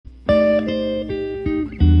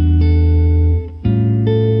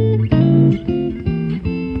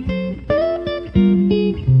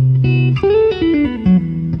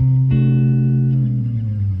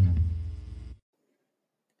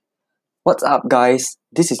What's up, guys?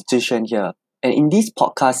 This is Zhishen here, and in this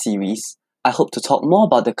podcast series, I hope to talk more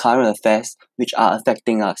about the current affairs which are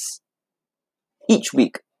affecting us. Each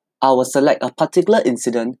week, I will select a particular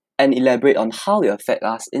incident and elaborate on how it affects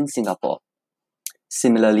us in Singapore.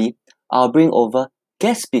 Similarly, I'll bring over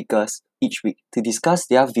guest speakers each week to discuss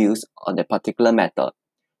their views on that particular matter.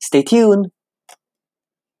 Stay tuned!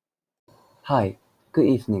 Hi, good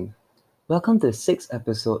evening. Welcome to the 6th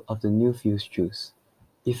episode of the New Fuse Juice.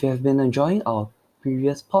 If you have been enjoying our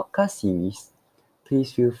previous podcast series,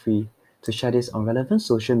 please feel free to share this on relevant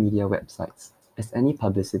social media websites, as any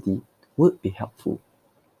publicity would be helpful.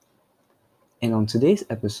 And on today's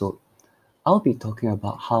episode, I'll be talking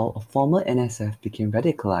about how a former NSF became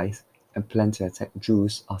radicalized and planned to attack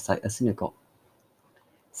Jews outside a synagogue.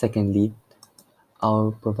 Secondly,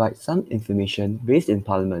 I'll provide some information raised in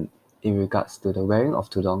Parliament in regards to the wearing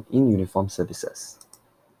of Tudung in uniform services.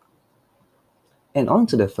 And on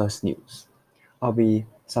to the first news. I'll be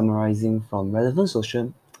summarizing from relevant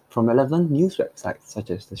news websites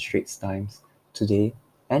such as the Straits Times, Today,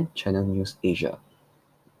 and Channel News Asia.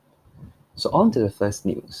 So on to the first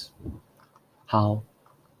news. How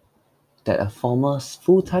that a former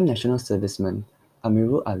full-time national serviceman,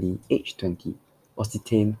 Amirul Ali, aged 20, was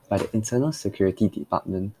detained by the Internal Security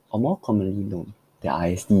Department, or more commonly known, the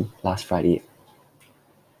ISD, last Friday.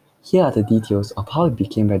 Here are the details of how he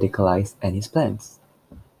became radicalized and his plans.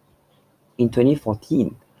 In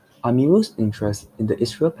 2014, Amirul's interest in the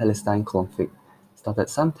Israel-Palestine conflict started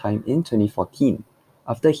sometime in 2014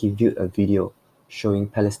 after he viewed a video showing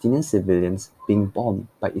Palestinian civilians being bombed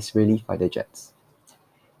by Israeli fighter jets.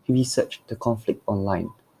 He researched the conflict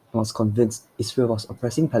online and was convinced Israel was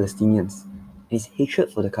oppressing Palestinians, and his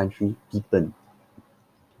hatred for the country deepened.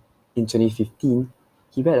 In 2015,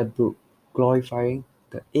 he read a book glorifying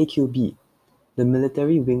the AQB, the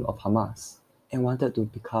military wing of Hamas, and wanted to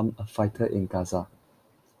become a fighter in Gaza.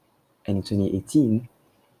 And in 2018,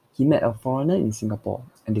 he met a foreigner in Singapore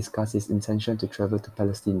and discussed his intention to travel to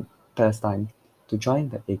Palestine to join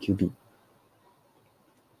the AQB.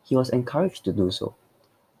 He was encouraged to do so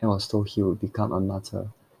and was told he would become a martyr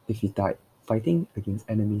if he died fighting against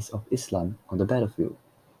enemies of Islam on the battlefield.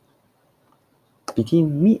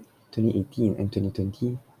 Between mid-2018 and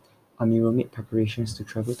 2020, Amirul made preparations to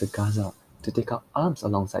travel to Gaza to take up arms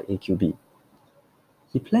alongside AQB.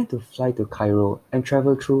 He planned to fly to Cairo and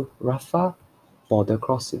travel through Rafah border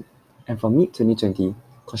crossing, and from mid-2020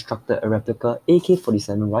 constructed a replica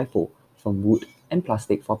AK-47 rifle from wood and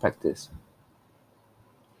plastic for practice.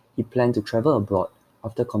 He planned to travel abroad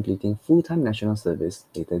after completing full-time national service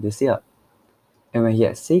later this year, and when he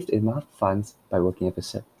had saved enough funds by working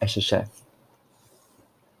as a chef.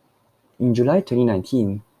 In July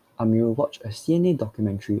 2019, Amirul watched a CNN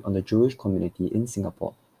documentary on the Jewish community in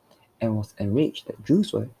Singapore and was enraged that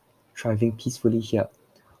Jews were thriving peacefully here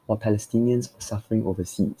while Palestinians were suffering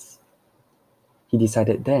overseas. He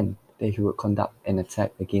decided then that he would conduct an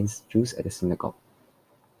attack against Jews at the synagogue.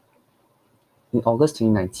 In August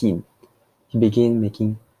 2019, he began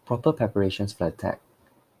making proper preparations for the attack.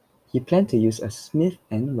 He planned to use a Smith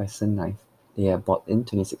 & Wesson knife that he had bought in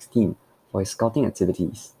 2016 for his scouting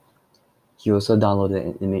activities. He also downloaded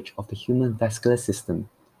an image of the human vascular system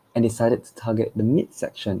and decided to target the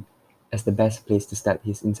midsection as the best place to stab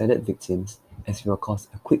his intended victims, as it will cause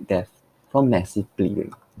a quick death from massive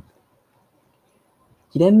bleeding.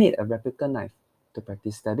 He then made a replica knife to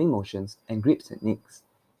practice stabbing motions and grip techniques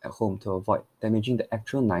at home to avoid damaging the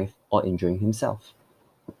actual knife or injuring himself.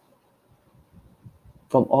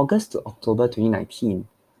 From August to October 2019,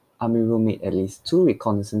 Amirul made at least 2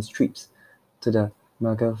 reconnaissance trips to the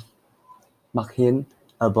Maghain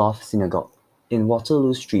Aboth Synagogue in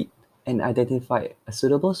Waterloo Street and identified a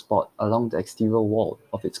suitable spot along the exterior wall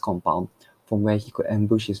of its compound from where he could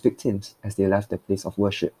ambush his victims as they left the place of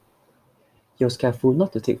worship. He was careful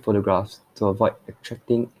not to take photographs to avoid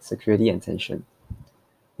attracting security attention.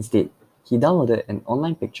 Instead, he downloaded an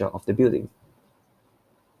online picture of the building.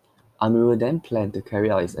 Amirul then planned to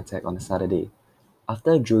carry out his attack on a Saturday,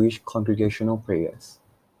 after Jewish congregational prayers.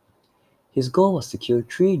 His goal was to kill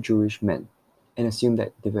 3 Jewish men and assumed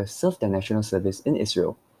that they would have served their national service in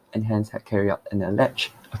Israel and hence had carried out an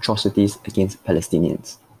alleged atrocities against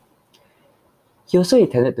Palestinians. He also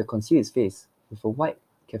intended to conceal his face with a white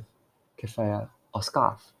keffiyeh or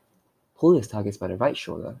scarf, pull his targets by the right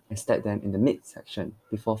shoulder and stab them in the midsection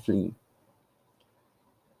before fleeing.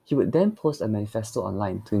 He would then post a manifesto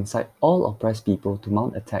online to incite all oppressed people to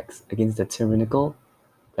mount attacks against the tyrannical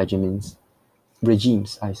regimes,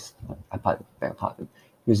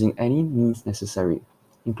 using any means necessary,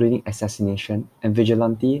 including assassination and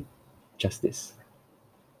vigilante justice.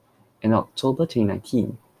 In October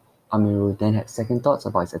 2019, Amirul then had second thoughts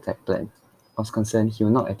about his attack plan. I was concerned he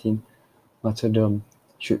would not attain martyrdom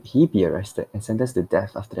should he be arrested and sentenced to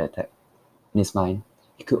death after the attack. In his mind,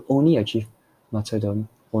 he could only achieve martyrdom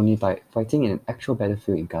only by fighting in an actual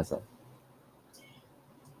battlefield in Gaza.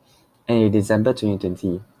 And in December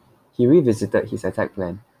 2020, he revisited his attack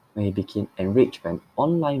plan when he became enraged by an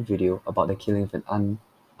online video about the killing of an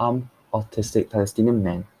unarmed autistic Palestinian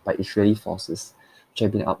man by Israeli forces, which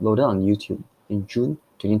had been uploaded on YouTube in June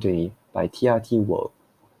 2020 by TRT World.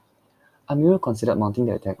 Amirul considered mounting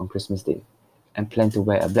the attack on Christmas Day and planned to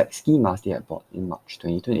wear a black ski mask he had bought in March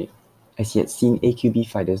 2020, as he had seen AQB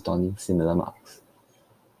fighters donning similar masks.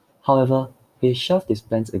 However, he shelved his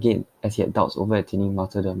plans again as he had doubts over attaining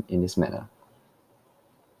martyrdom in this manner.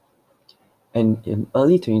 And in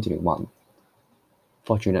early 2021,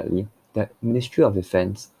 fortunately, the Ministry of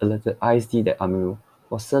Defense alerted ISD that Amirul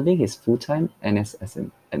was serving his full-time NS as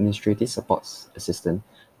an administrative support assistant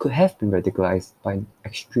could have been radicalized by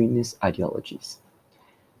extremist ideologies.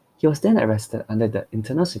 He was then arrested under the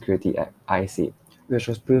Internal Security Act, ISA, which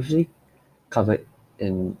was previously covered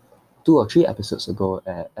in 2 or 3 episodes ago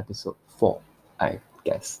at episode 4, I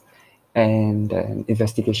guess. And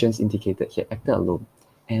investigations indicated he had acted alone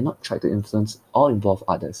and had not tried to influence or involve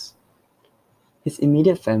others. His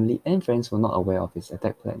immediate family and friends were not aware of his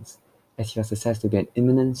attack plans, as he was assessed to be an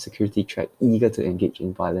imminent security threat eager to engage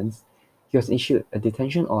in violence. He was issued a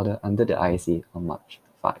detention order under the ISA on March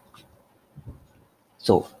 5.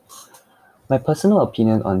 So, my personal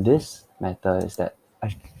opinion on this matter is that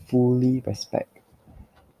I fully respect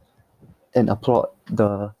and applaud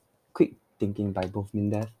the quick thinking by both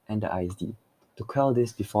MINDEF and the ISD to quell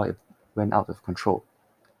this before it went out of control.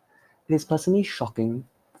 It is personally shocking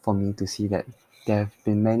for me to see that there have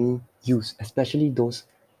been many youths, especially those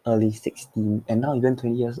early 16 and now even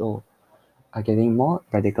 20 years old, are getting more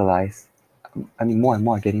radicalized. More and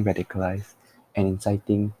more are getting radicalized and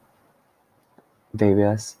inciting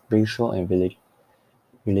various racial and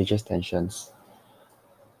religious tensions.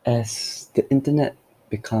 As the internet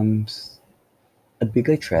becomes a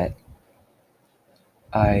bigger threat,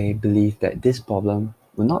 I believe that this problem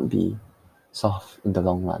will not be solved in the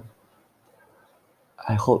long run.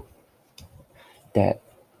 I hope that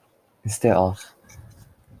instead of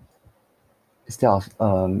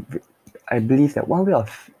I believe that one way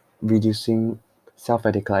of reducing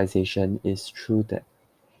self-radicalization is through the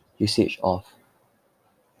usage of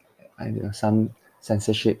some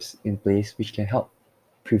censorships in place which can help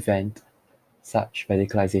prevent such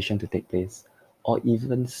radicalization to take place. Or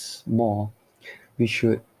even more, we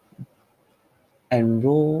should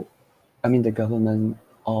enroll, the government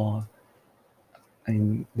or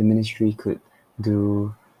the ministry could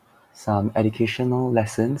do some educational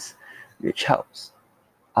lessons which helps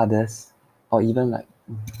others or even like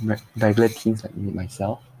regular teens like me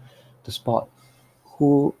myself to spot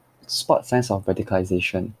signs of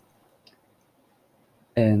radicalization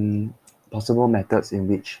and possible methods in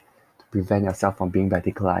which to prevent yourself from being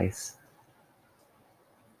radicalized.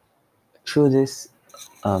 Through this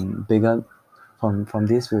bigger from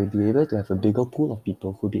this we'll be able to have a bigger pool of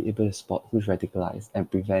people who'll be able to spot who's radicalized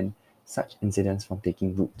and prevent such incidents from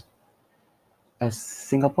taking root. As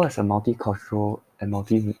Singapore is a multicultural and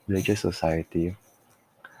multi-religious society,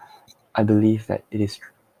 I believe that it is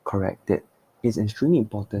correct that it's extremely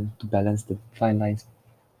important to balance the fine lines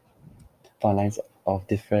of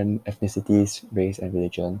different ethnicities, race, and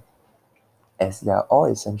religion, as they are all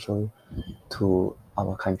essential to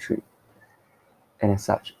our country. And as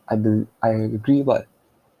such, I agree what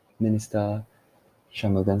Minister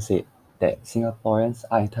Shanmugam said, that Singaporeans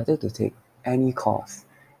are entitled to take any cause.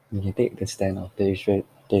 You can take the stand of the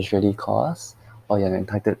Israeli cause, or you're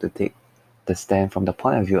entitled to take the stand from the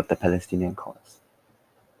point of view of the Palestinian cause.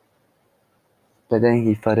 But then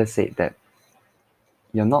he further said that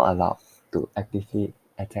you're not allowed to actively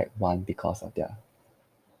attack one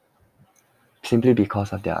simply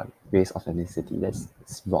because of their race or ethnicity.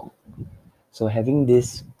 That's wrong. So having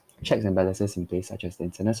these checks and balances in place, such as the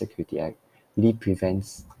Internal Security Act, really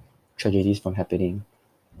prevents tragedies from happening.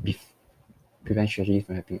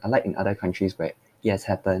 Unlike in other countries where it has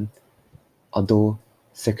happened, although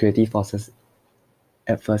security forces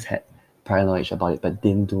at first had prior knowledge about it but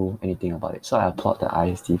didn't do anything about it. So I applaud the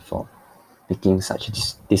ISD for taking such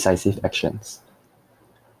decisive actions.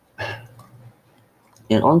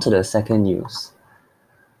 And on to the second news.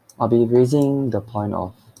 I'll be raising the point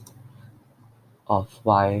of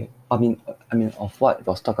what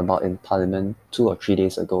was talked about in Parliament 2 or 3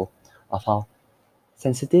 days ago, of how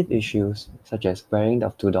sensitive issues such as wearing the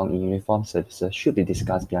Tudung in uniform services should be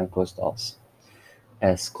discussed behind closed doors,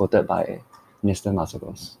 as quoted by Minister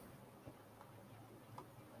Masagos.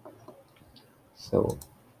 So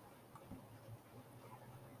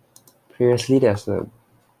previously there's a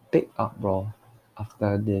big uproar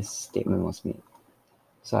after this statement was made.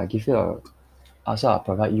 So I'll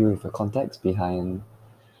provide you with a context behind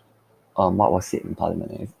what was said in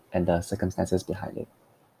Parliament and the circumstances behind it.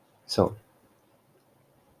 So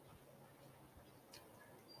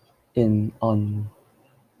on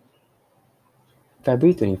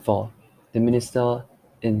February 24, the Minister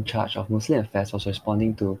in charge of Muslim Affairs was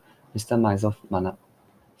responding to Mr.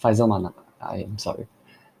 Faisal Manak,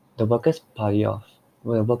 the Workers'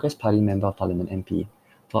 Party Member of Parliament MP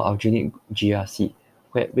for Aljunied GRC,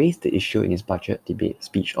 who had raised the issue in his budget debate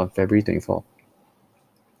speech on February 24.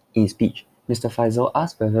 In his speech, Mr. Faisal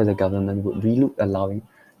asked whether the government would relook allowing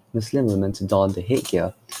Muslim women to don the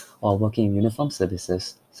headgear while working in uniformed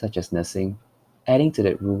services such as nursing, adding to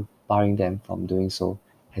that rule barring them from doing so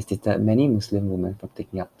has deterred many Muslim women from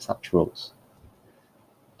taking up such roles.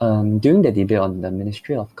 During the debate on the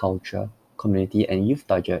Ministry of Culture, Community and Youth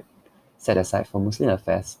budget set aside for Muslim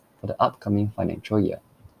affairs for the upcoming financial year,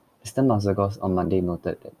 Mr. Mazagos on Monday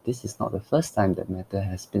noted that this is not the first time that matter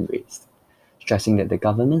has been raised, stressing that the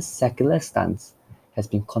government's secular stance has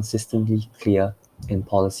been consistently clear in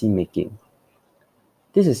policy making.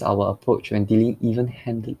 This is our approach when dealing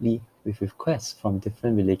even-handedly with requests from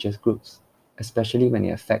different religious groups, especially when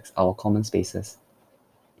it affects our common spaces,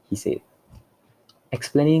 he said.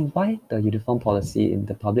 Explaining why the uniform policy in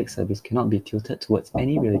the public service cannot be tilted towards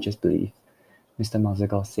any religious belief, Mr.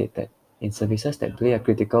 Mazagos said that in services that play a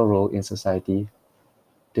critical role in society,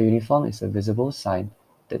 the uniform is a visible sign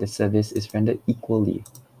that the service is rendered equally,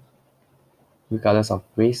 regardless of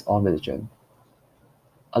race or religion.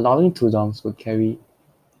 Allowing tudungs would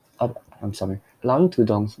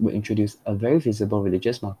introduce a very visible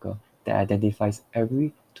religious marker that identifies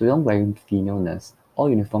every tudung-wearing female nurse or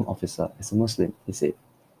uniformed officer as a Muslim, he said.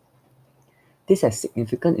 This has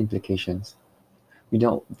significant implications. We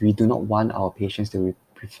do not want our patients to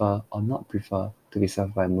prefer or not prefer to be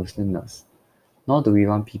served by a Muslim nurse, nor do we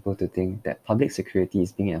want people to think that public security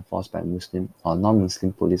is being enforced by a Muslim or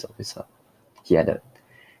non-Muslim police officer, he added.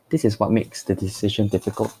 This is what makes the decision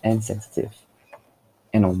difficult and sensitive,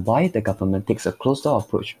 and on why the government takes a closed-door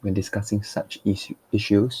approach when discussing such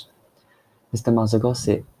issues. Mr. Mazagos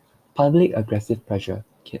said, public aggressive pressure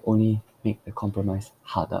can only make the compromise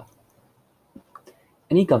harder.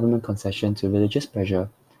 Any government concession to religious pressure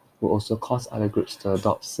will also cause other groups to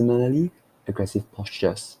adopt similarly aggressive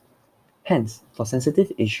postures. Hence, for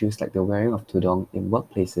sensitive issues like the wearing of tudung in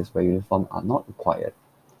workplaces where uniform are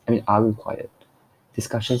required,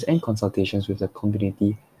 discussions and consultations with the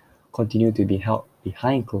community continue to be held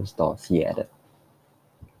behind closed doors, he added.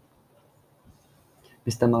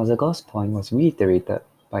 Mr. Mazagos' point was reiterated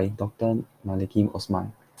by Dr. Maliki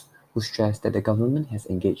Osman, who stressed that the government has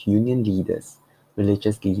engaged union leaders,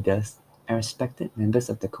 religious leaders, and respected members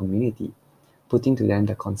of the community, putting to them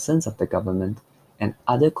the concerns of the government and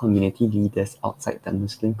other community leaders outside the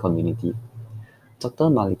Muslim community. Dr.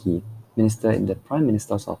 Maliki, Minister in the Prime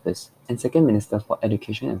Minister's Office and Second Minister for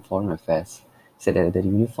Education and Foreign Affairs, said that the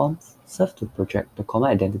uniforms serve to project the common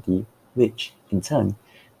identity which, in turn,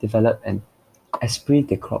 develop an esprit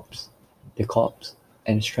de corps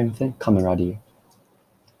and strengthen camaraderie.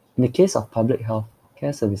 In the case of public health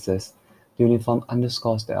care services, the uniform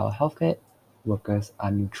underscores that our healthcare workers are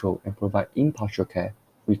neutral and provide impartial care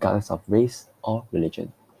regardless of race or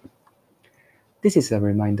religion. This is a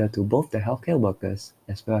reminder to both the healthcare workers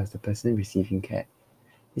as well as the person receiving care.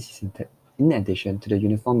 This is in addition to the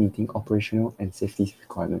uniform meeting operational and safety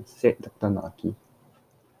requirements, said Dr.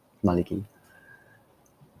 Maliki.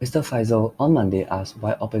 Mr. Faisal on Monday asked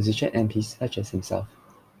why opposition MPs such as himself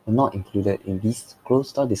were not included in these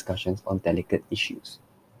closed-door discussions on delicate issues.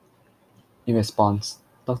 In response,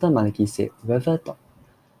 Dr. Maliki said whether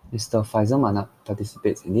Mr. Faisal Manak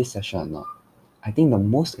participates in this session or not, I think the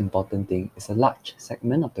most important thing is a large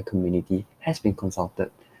segment of the community has been consulted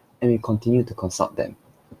and we continue to consult them.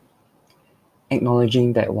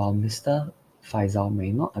 Acknowledging that while Mr. Faisal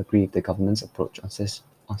may not agree with the government's approach on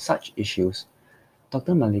such issues,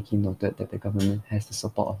 Dr. Maliki noted that the government has the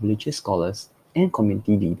support of religious scholars and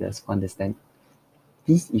community leaders who understand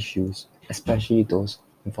these issues, especially those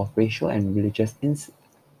involve racial and religious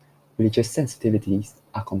sensitivities,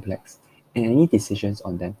 are complex, and any decisions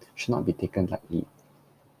on them should not be taken lightly.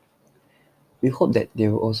 We hope that they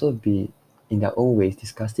will also be, in their own ways,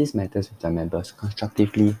 discuss these matters with their members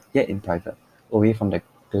constructively yet in private, away from the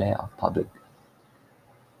glare of public.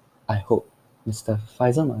 I hope Mr.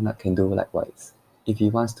 Faisal Manak can do likewise. If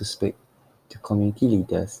he wants to speak to community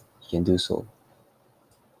leaders, he can do so,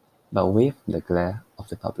 but away from the glare of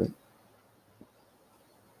the public.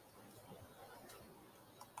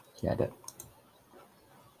 gathered.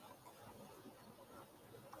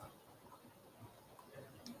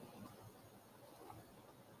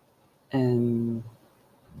 And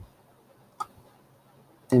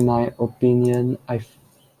in my opinion, I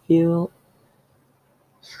feel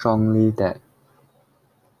strongly that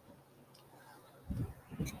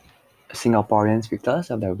Singaporeans, regardless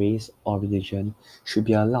of their race or religion, should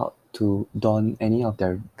be allowed to don any of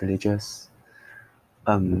their religious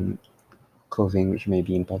clothing which may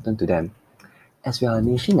be important to them. As we are a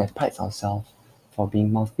nation that prides ourselves for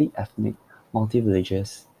being multi-ethnic,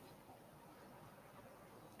 multi-religious,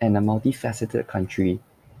 and a multifaceted country,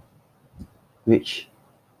 which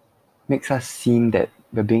makes us seem that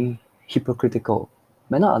we're being hypocritical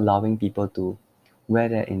by not allowing people to wear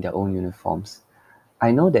that in their own uniforms.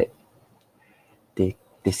 I know that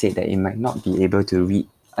they said that it might not be able to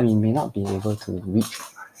may not be able to reach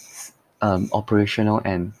operational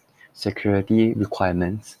and security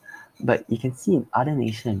requirements, but you can see in other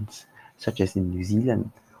nations, such as in New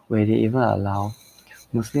Zealand, where they even allow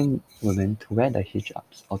Muslim women to wear the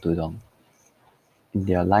hijabs or tudung in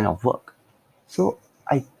their line of work. So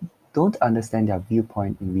I don't understand their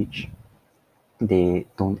viewpoint in which they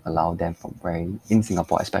don't allow them from wearing in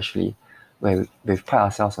Singapore, especially where we pride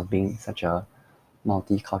ourselves of being such a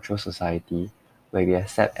multicultural society where we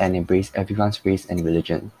accept and embrace everyone's race and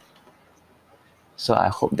religion. So I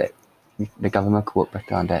hope that the government could work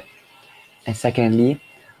better on that. And secondly,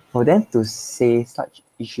 for them to say such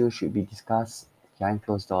issues should be discussed behind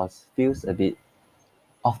closed doors feels a bit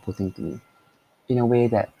off-putting to me, in a way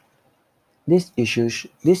that this issue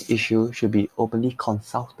should be openly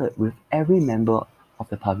consulted with every member of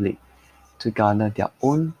the public to garner their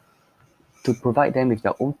own, to provide them with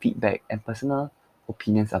their own feedback and personal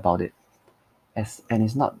opinions about it, and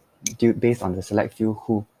it's not based on the select few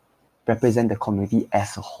who represent the community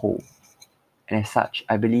as a whole. And as such,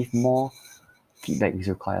 I believe more feedback is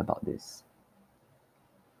required about this.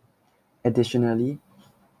 Additionally,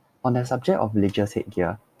 on the subject of religious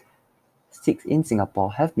headgear, Sikhs in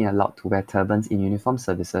Singapore have been allowed to wear turbans in uniform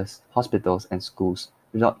services, hospitals, and schools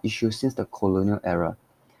without issue since the colonial era.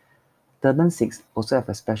 Turban Sikhs also have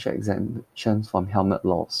a special exemption from helmet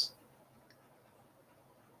laws.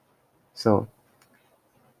 So,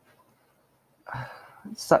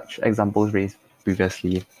 such examples raised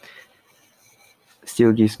previously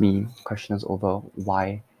still gives me questions over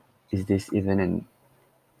why is this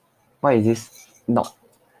not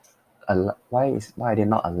why are they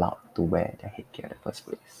not allowed to wear their headgear in the first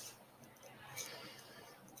place?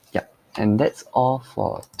 Yeah, and that's all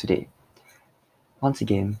for today. Once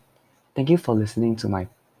again, thank you for listening to my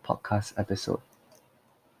podcast episode.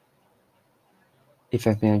 If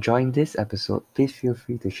you've been enjoying this episode, please feel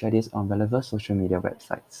free to share this on relevant social media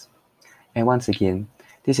websites. And once again,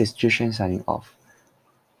 this is Jushan signing off.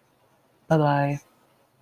 Bye bye.